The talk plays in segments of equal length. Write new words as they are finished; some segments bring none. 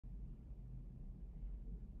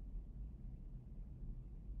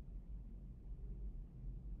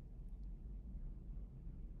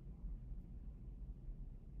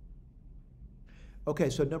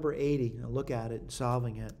Okay, so number 80, now look at it,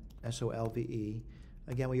 solving it, SOLVE.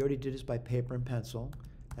 Again, we already did this by paper and pencil.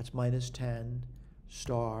 That's minus 10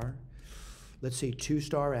 star. Let's see, 2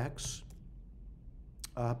 star x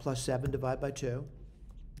plus 7 divided by 2.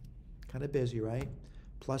 Kind of busy, right?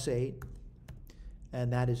 Plus 8.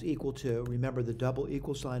 And that is equal to, remember the double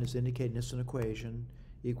equal sign is indicating this is an equation,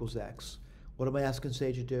 equals x. What am I asking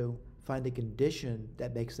Sage to do? Find the condition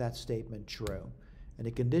that makes that statement true. And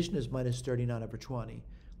the condition is minus 39 over 20.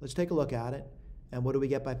 Let's take a look at it. And what do we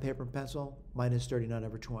get by paper and pencil? Minus 39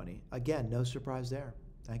 over 20. Again, no surprise there.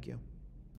 Thank you.